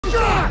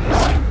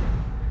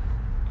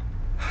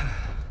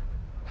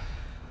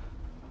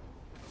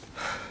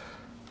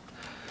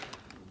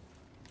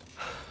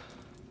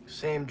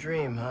Same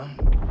dream, huh?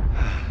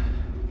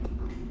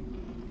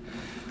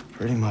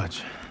 Pretty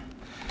much.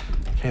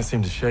 Can't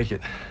seem to shake it.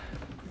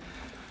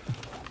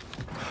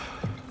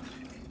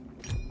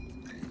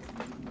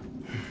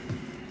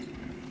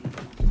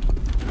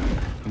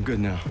 I'm good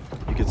now.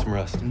 You get some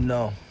rest.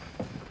 No.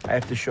 I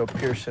have to show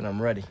Pearson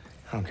I'm ready.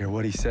 I don't care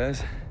what he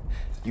says.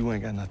 You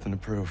ain't got nothing to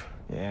prove.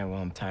 Yeah,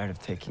 well, I'm tired of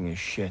taking his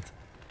shit.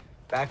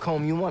 Back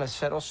home, you want to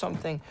settle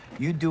something,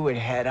 you do it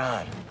head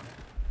on.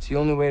 It's the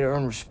only way to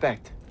earn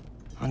respect.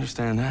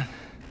 Understand that.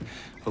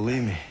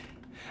 Believe me,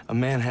 a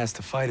man has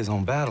to fight his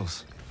own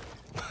battles.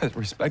 But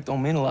respect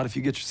don't mean a lot if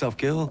you get yourself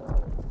killed.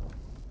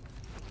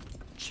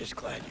 Just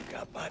glad you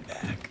got my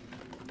back.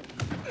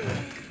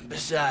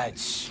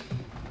 Besides,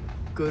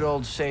 good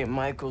old St.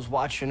 Michael's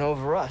watching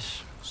over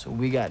us, so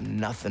we got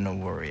nothing to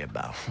worry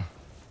about.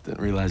 Didn't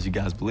realize you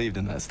guys believed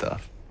in that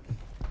stuff.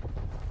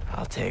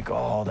 I'll take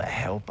all the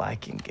help I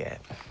can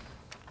get.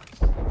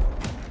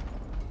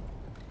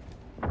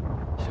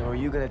 So are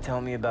you gonna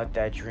tell me about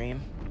that dream,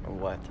 or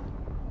what?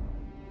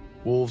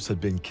 Wolves had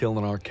been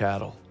killing our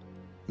cattle.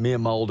 Me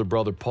and my older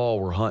brother Paul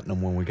were hunting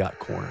them when we got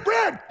cornered.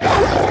 Brad! Brad,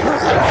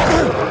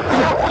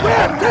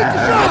 take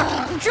the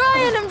shot! I'm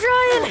trying!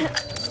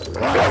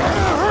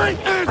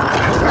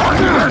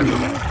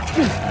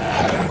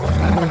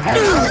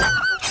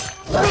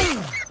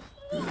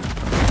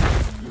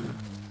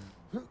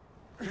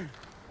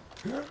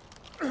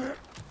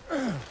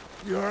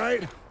 You all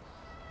right?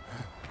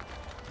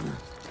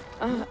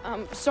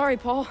 I'm sorry,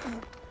 Paul.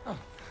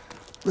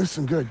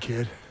 Listen good,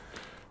 kid.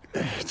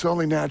 It's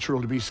only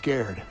natural to be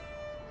scared.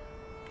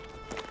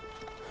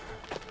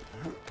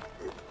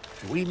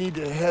 We need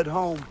to head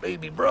home,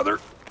 baby brother.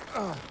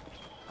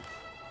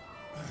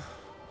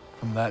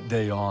 From that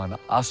day on,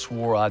 I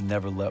swore I'd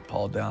never let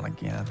Paul down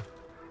again.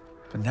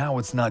 But now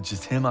it's not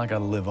just him I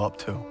gotta live up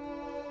to.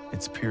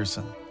 It's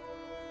Pearson.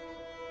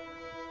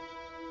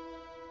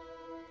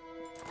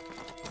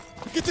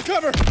 Get to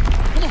cover!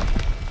 Come on!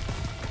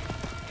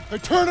 Now,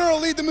 Turner will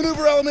lead the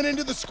maneuver element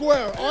into the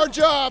square. Our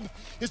job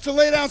is to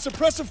lay down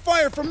suppressive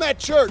fire from that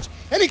church.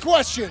 Any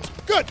questions?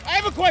 Good, I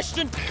have a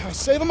question.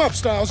 Save them up,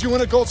 Styles. You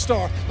win a gold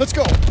star. Let's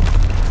go.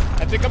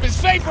 I think I'm his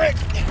favorite.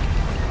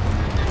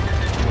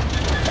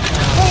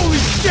 Holy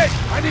shit!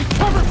 I need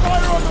cover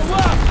fire on the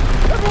left!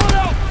 Everyone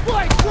else,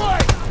 flank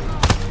right!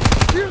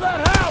 Hear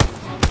that house?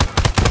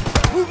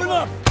 Moving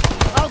up.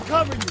 I'll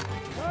cover you.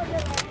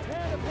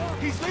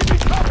 He's leaving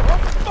cover.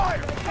 Open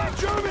fire!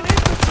 German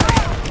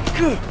infantry!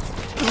 Good.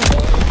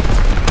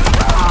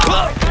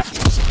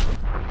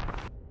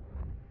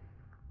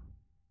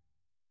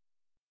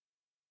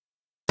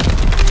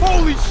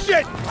 Holy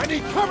shit! I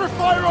need cover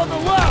fire on the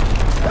left!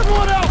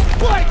 Everyone else,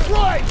 flank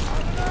right!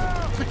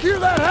 Secure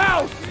that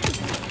house!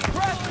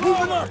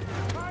 Moving up!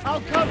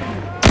 I'll cover you!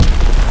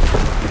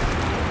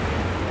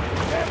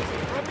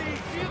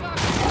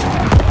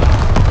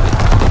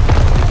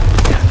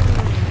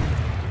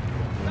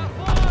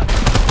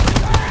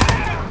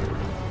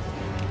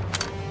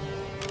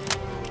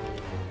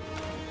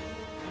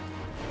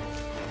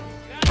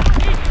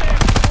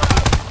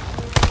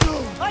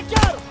 I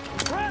got him!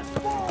 Press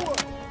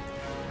forward!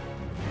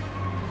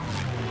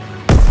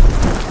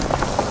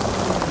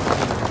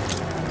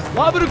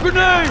 Lob it a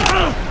grenade!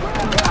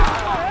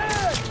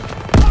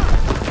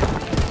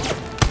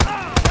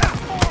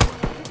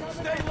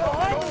 Stay low!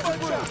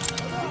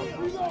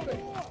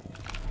 Reloading!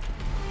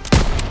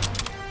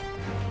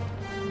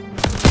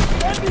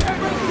 Andy,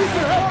 everyone keep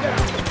your head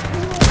down!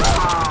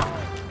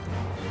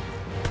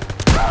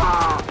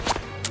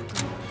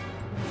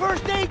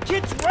 First aid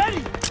kit's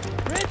ready!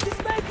 Rich is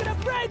making a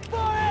break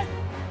for it!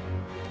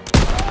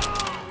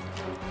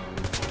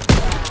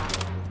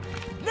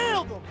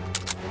 Nailed him!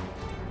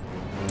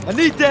 I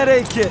need that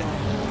A kit!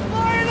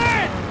 Fire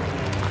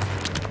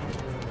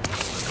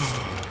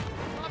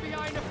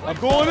I'm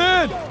going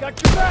in!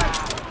 Got your back!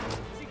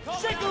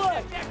 Shake a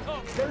leg!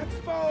 They're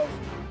exposed!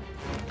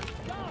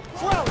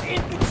 Crowd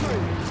infantry!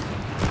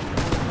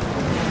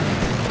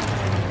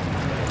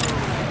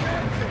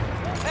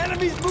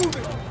 Enemies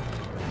moving!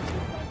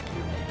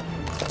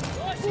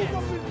 Move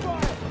up and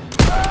fire!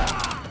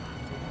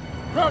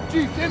 Crowd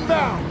jeeps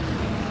inbound!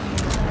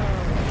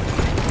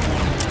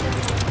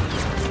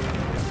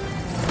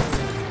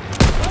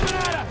 Coming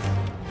at us!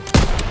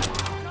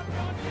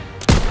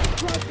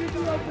 Crowd jeeps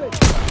are open!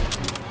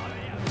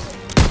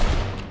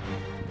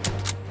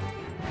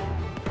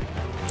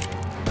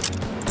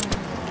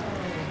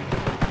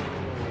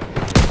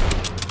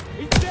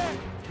 He's dead!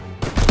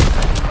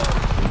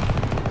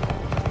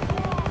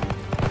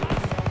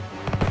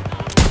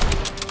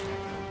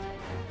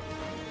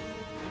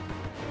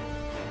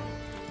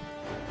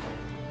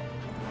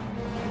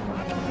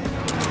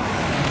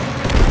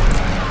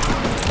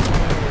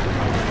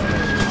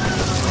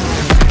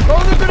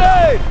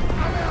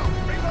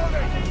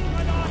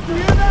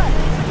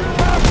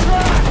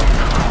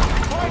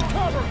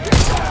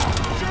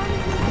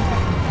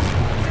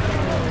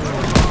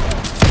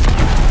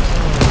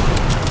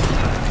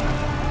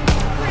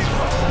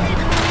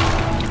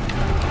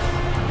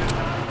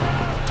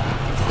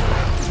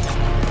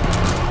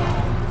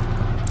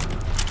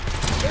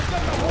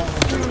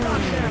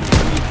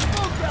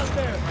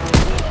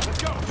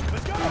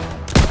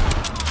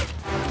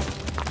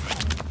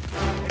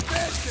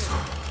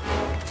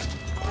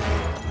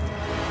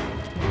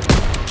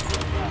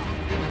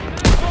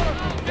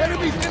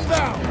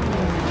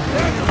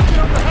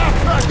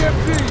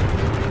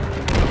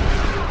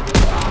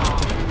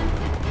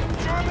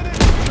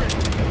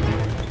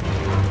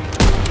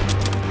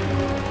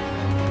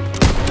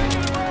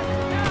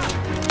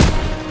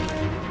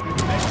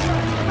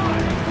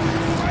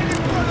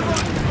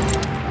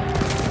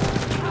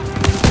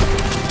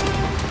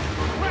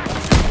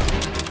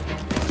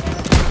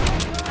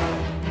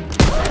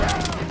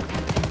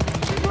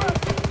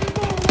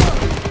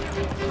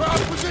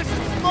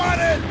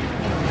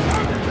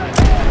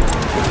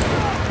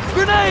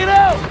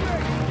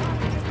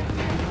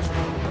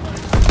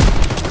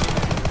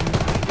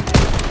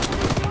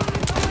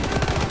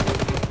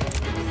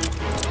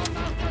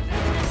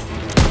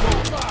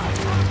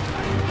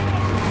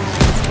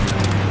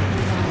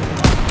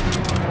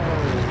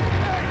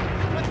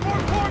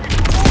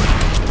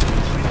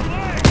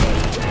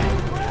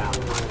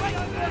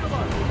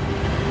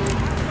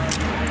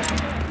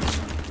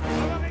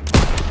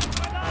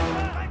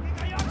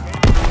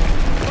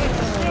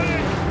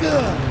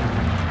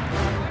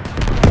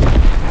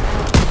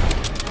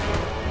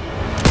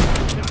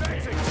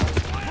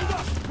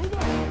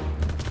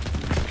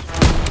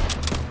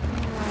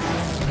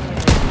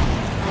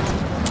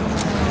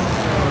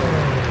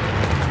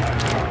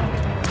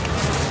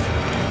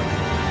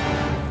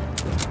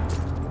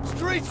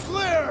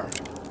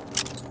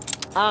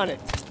 On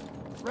it.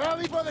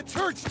 Rally by the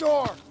church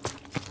door!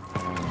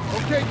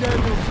 Okay,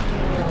 Daniels.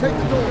 You take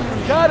the door.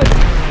 Got it!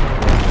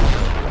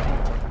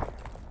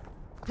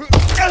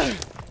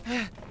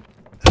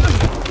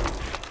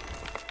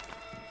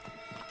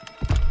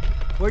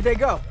 Where'd they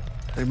go?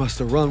 They must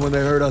have run when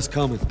they heard us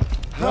coming.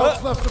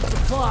 House left some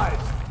supplies.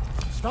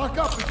 Stock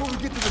up before we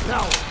get to the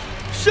tower.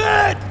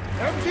 Shit!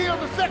 MG on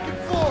the second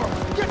floor.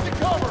 Get to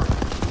cover.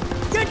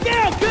 Get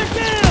down! Get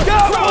down!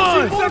 Got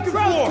one! Second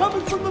floor!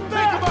 Coming from the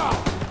back! Take 'em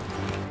out.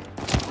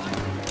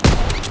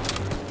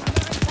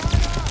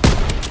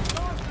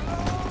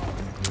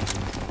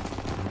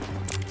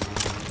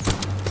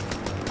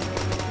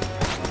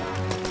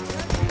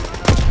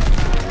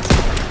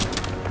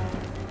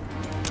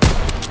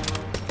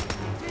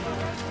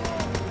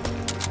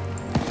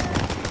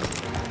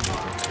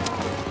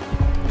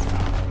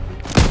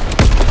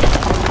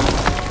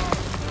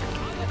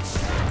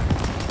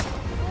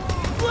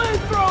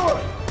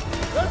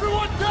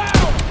 Everyone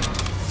down!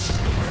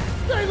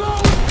 Stay low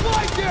and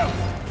flank him!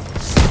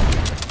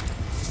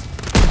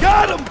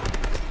 Got him!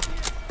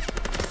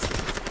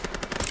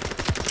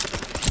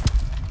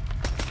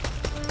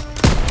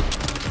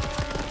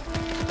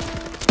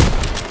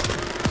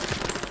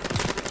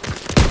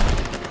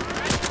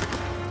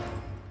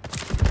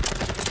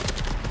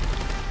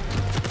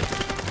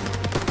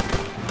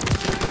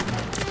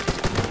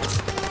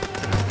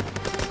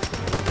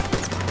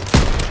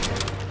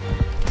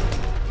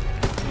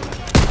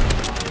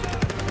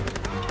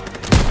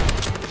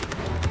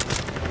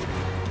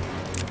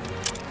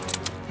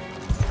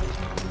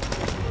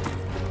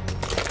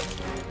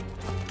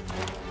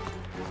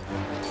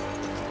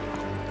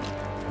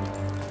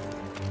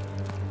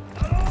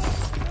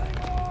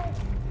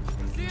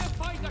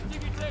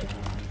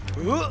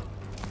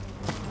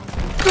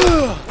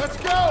 Let's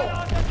go!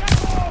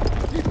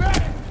 Keep at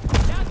it!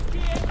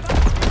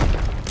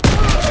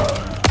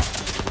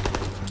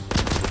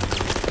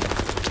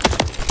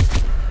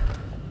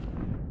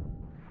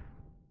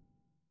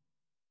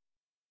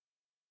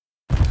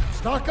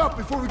 Stock up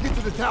before we get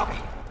to the tower.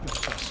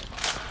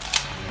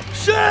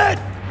 Shit!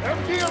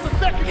 MG on the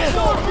second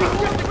floor!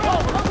 Get to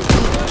cover!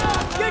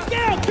 Get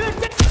down! Get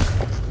down!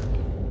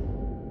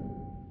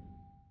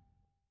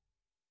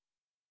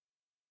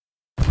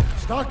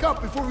 Stock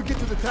up before we get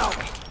to the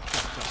tower.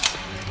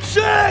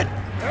 Shit!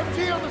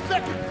 MG on the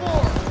second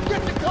floor!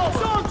 Get to cover!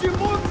 Sergeant,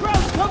 more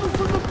Krauts coming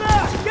from the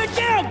back! Get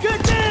down!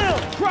 Get down!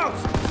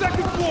 Krauts,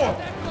 second floor!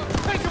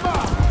 Take him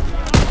out!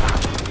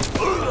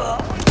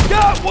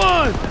 Got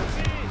one!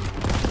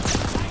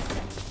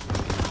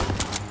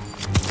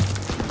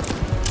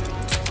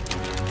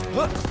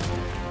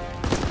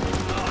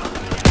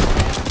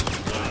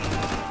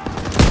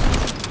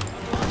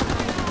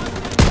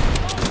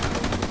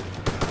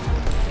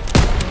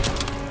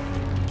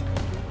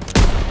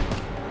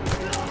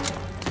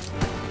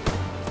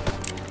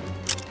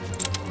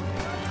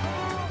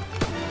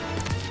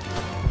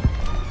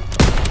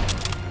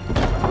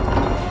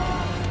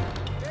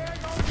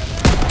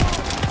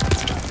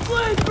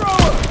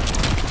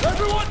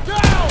 Everyone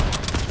down!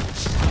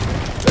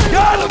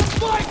 Got him!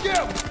 Flank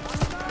him!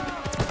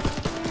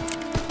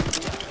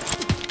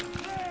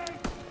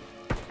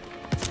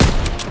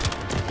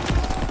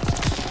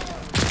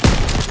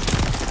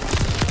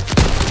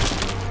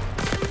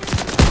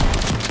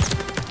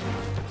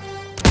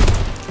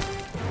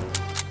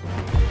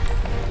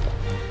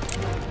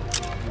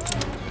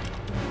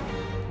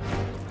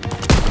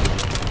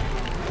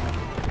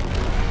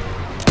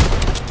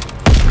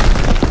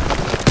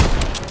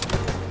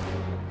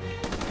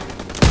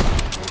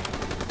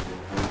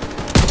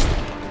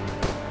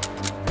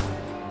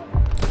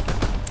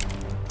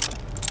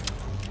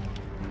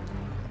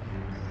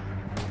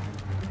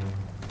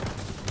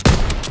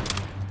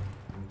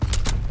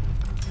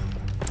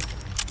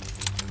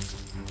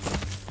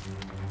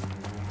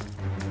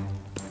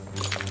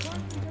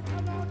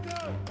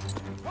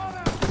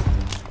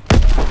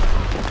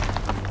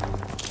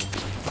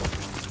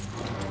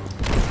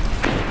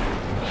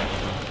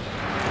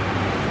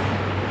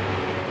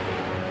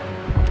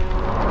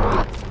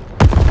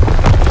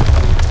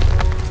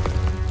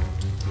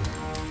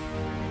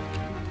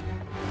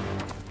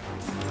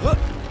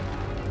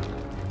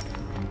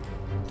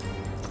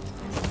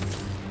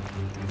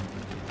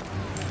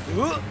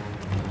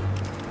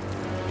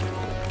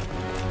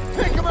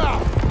 Take him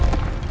out!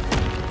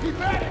 Keep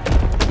at it!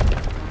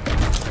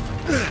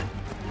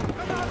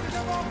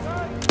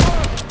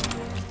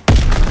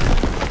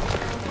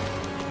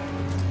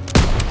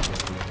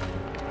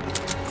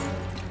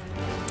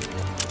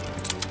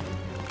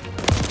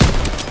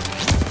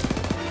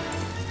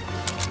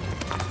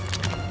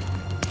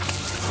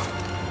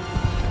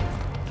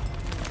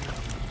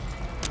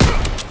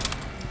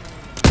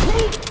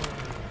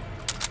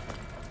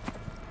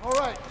 All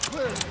right,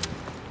 clear.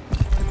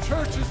 The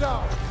church is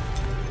out.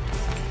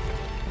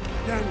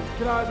 Daniel,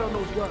 get eyes on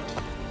those guns.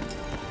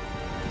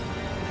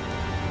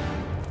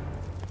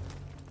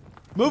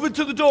 Moving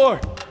to the door!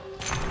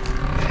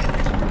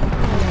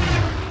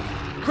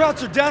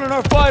 Krauts are down on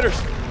our fighters!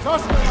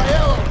 Sussman, my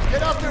yellow.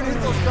 Get up there and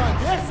hit those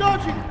guns. Yes,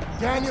 Sergeant!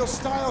 Daniel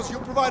Stiles,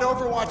 you'll provide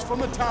overwatch from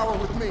the tower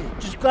with me.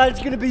 Just glad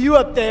it's gonna be you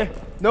up there.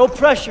 No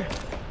pressure.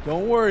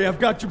 Don't worry, I've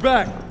got your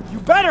back. You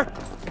better!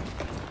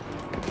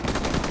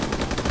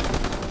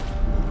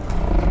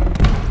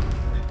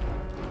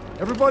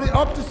 Everybody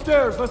up the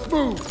stairs, let's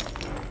move.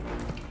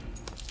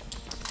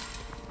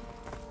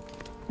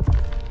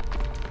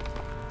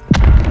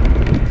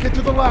 Get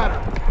to the ladder.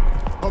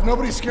 Hope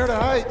nobody's scared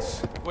of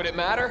heights. Would it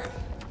matter?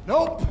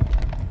 Nope.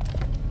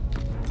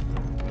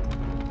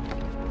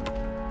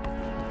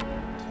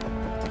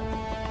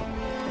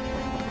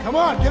 Come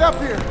on, get up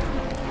here.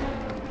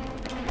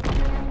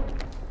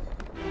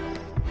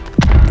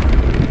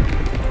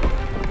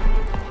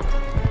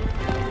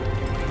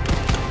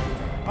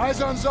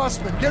 Eyes on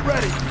Zussman, get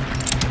ready.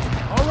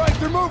 All right,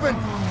 they're moving.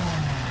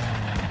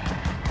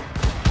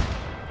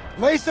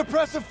 Lay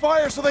suppressive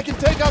fire so they can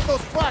take out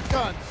those flak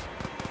guns.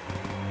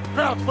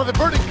 Crouch by the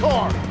burning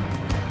car.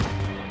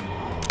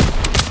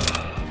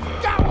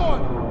 Got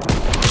one!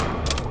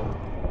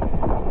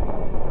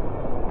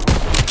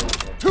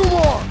 2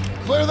 more!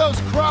 Clear those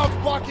crowds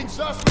blocking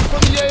Zussman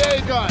from the AA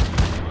gun.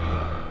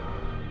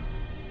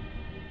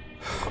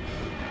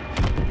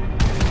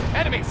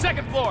 Enemy,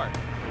 second floor!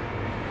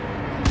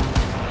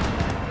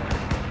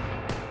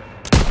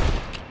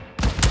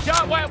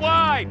 Shot went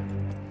wide!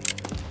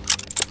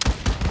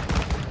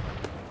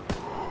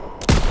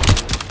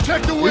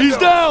 Check the window. He's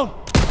down!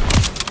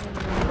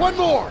 1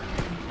 more.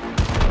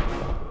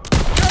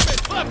 German,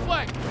 left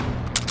flank!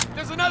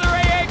 There's another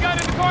AA gun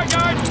in the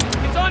courtyard!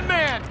 It's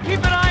unmanned! Keep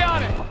an eye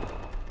on it!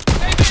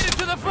 They made it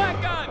to the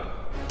flak gun!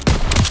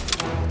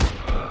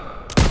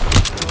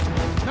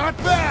 Not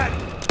bad.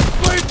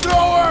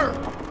 Flamethrower.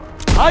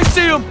 I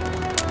see him!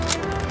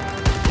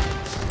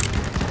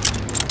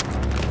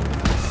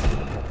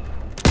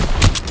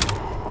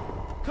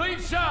 Clean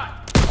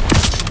shot!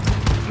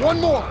 1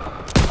 more.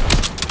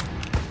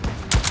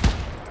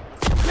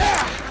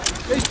 Yeah!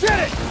 They did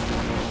it!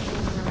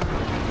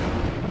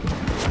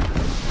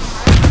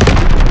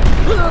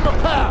 Clear them a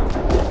path!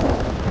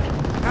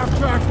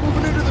 Half-track's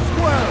moving into the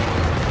square!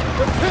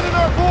 They're pinning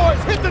our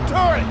boys! Hit the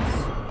turrets!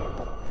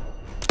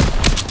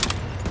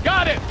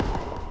 Got it!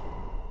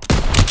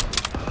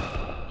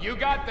 You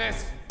got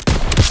this.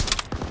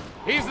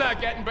 He's not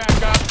getting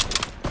back up.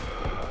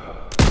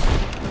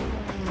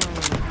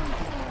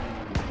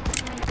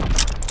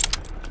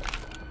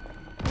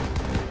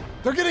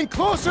 They're getting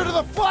closer to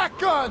the flak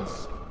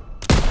guns!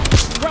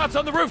 Krauts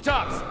on the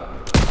rooftops!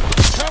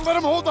 Can't let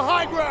them hold the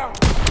high ground!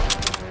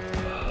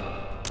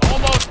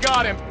 Almost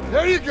got him.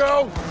 There you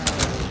go!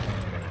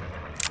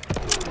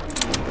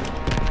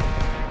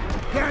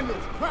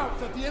 Daniels,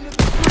 Krauts at the end of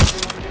the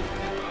street!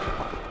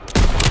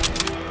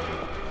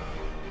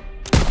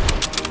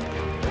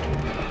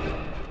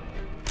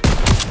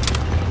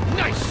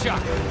 Nice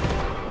shot!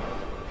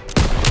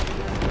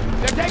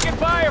 They're taking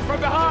fire from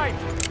behind!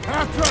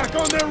 Half-track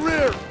on their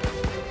rear!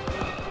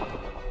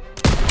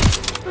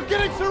 They're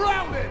getting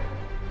surrounded!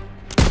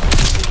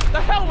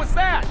 The hell was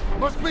that?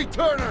 Must be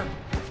Turner!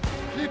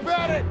 Keep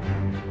at it!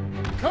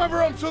 Cover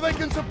them so they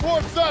can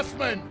support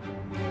Zussman!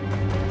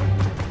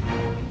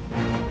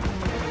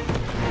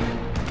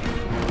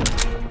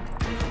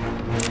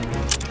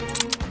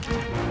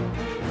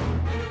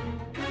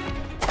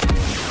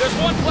 There's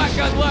 1 flak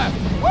gun left!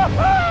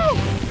 Woohoo!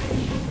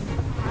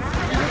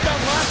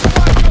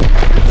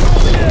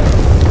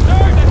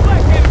 Turn that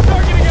flak cannon's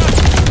targeting us!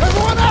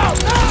 Everyone out,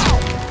 now!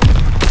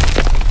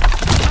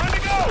 Time to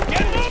go!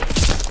 Get them!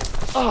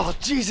 Oh,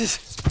 Jesus!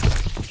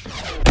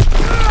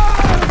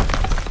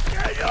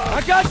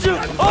 I got you!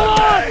 Hold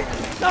on!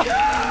 No!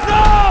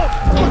 No!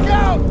 Look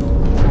out!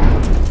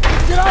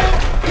 Get out of...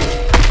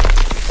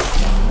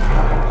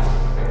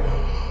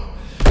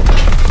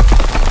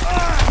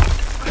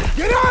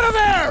 Get out of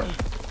there!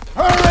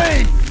 Hurry!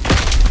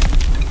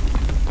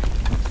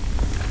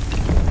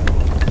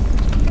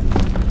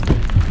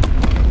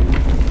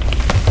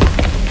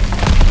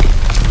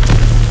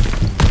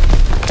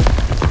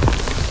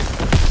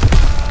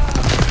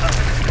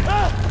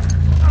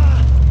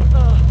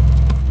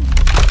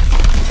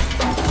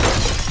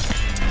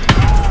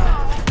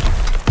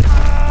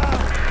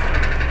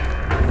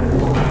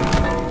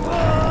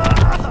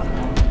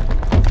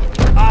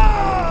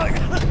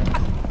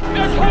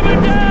 They're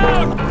coming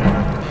down!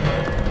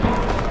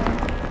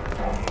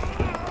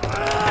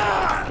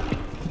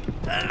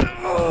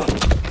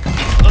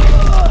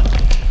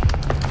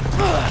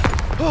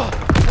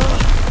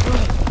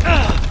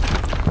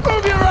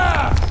 Move your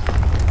ass!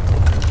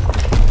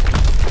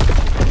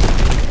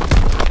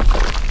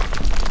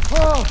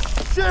 Oh,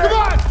 shit! Come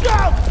on,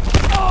 jump!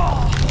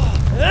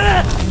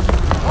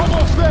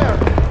 Almost there!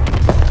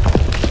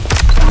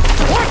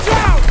 Watch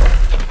out!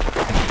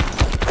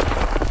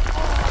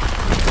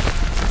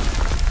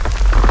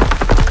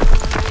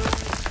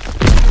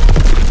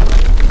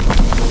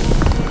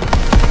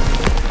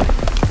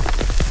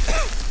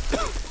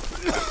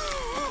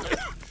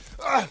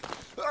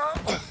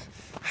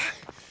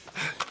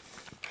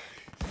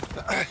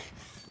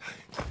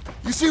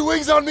 You see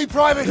wings on me,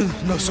 Private?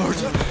 No,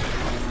 Sergeant.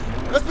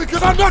 That's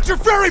because I'm not your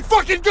fairy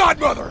fucking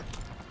godmother!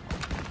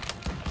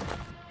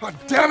 God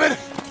damn it!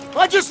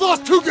 I just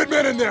lost 2 good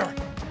men in there!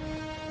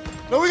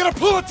 Now we gotta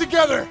pull it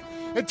together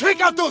and take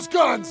out those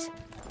guns!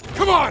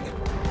 Come on!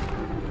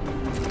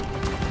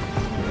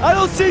 I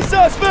don't see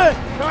suspect!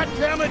 God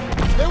damn it!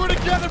 They were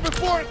together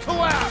before it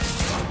collapsed!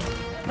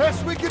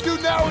 Best we can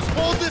do now is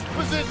hold this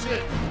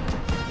position!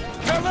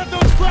 Can't let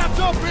those traps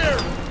up here!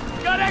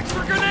 Got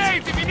extra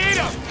grenades if you need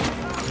them!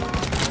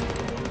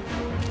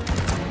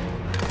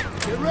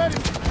 Get ready!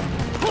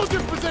 Hold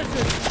your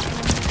position!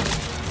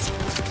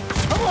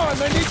 Come on,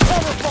 they need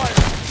cover fire!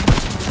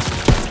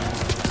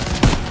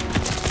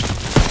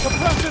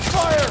 Suppressive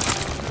fire!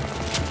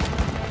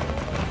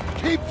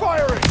 Keep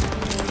firing!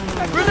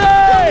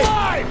 Grenade!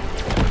 Alive!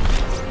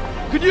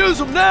 Could use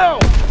them now!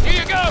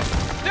 Here you go!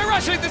 They're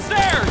rushing the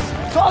stairs!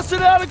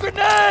 Tossing out a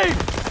grenade!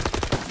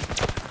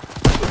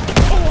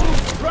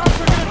 Traps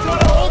are gonna try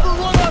to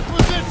overrun our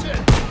position!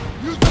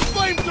 Use the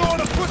flamethrower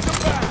to push them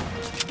back!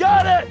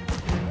 Got it!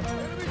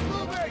 Enemies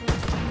moving!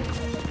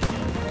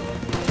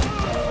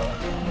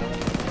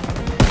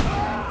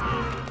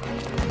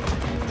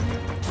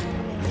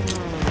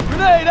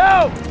 Grenade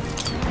out!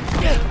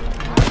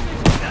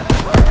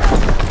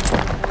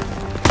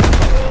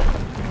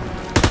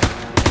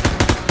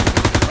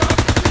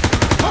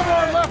 Come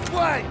on, left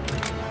flank!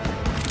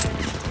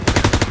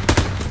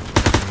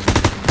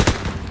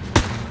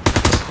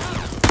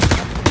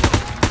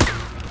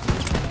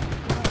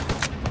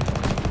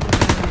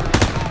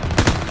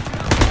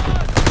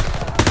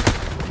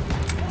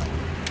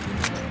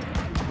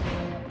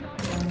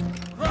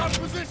 Ground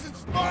position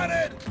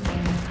spotted!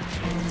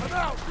 I'm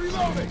out,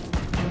 reloading!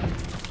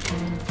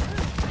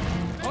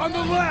 On the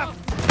left!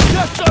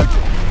 Yes,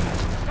 Sergeant!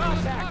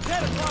 Contact,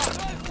 10 o'clock!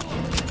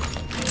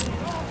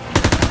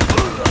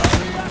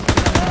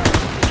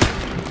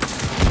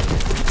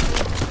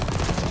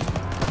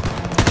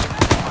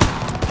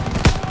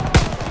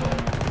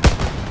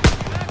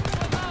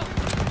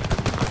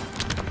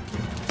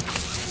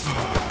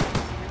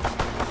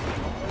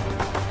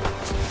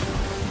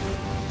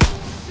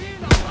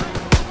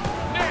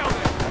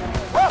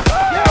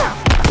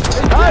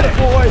 Got it,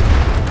 boy!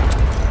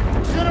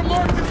 Get a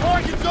mark the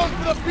target zone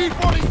for the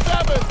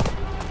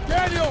P-47!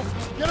 Daniels,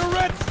 get a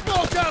red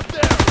smoke out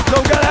there!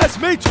 Don't gotta ask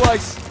me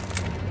twice!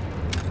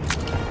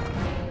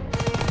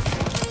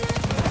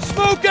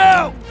 Smoke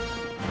out!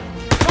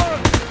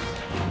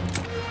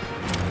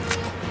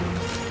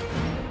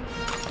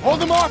 Hold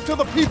them off till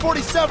the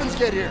P-47s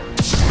get here!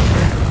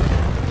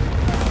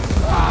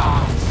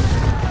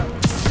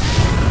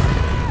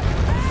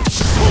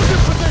 Hold your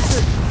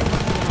position!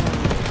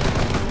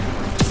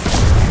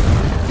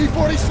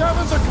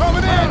 P-47s are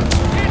coming in!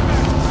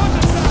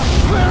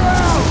 Clear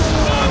out!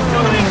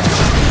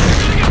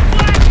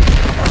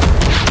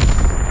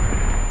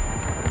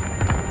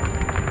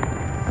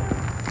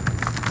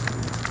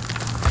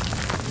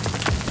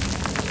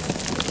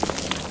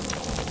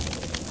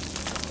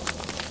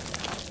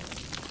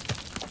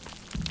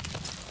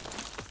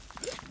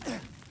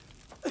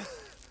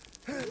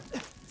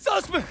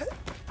 Suspect!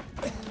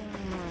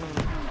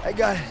 I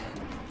got it.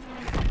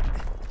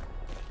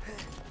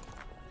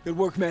 Good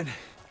work, man.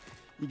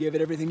 You gave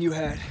it everything you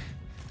had.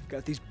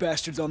 Got these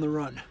bastards on the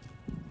run.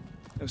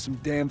 That was some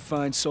damn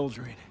fine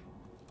soldiering.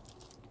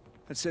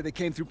 I'd say they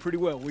came through pretty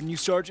well, wouldn't you,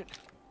 Sergeant?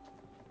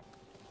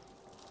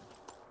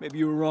 Maybe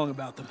you were wrong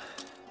about them.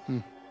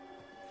 You've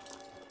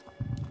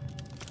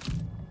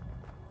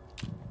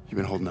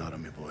been holding out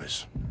on me,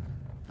 boys.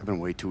 I've been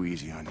way too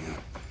easy on you.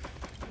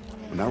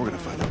 But now we're gonna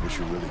find out what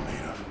you're really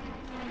made of.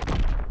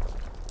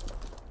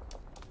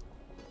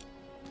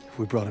 If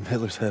we brought him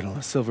Hitler's head on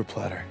a silver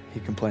platter,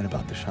 he'd complain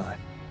about the shine.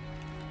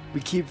 We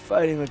keep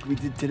fighting like we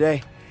did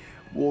today,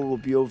 war will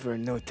be over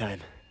in no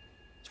time.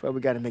 That's why we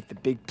gotta make the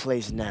big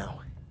plays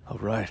now. All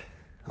right,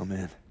 I'm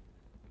in.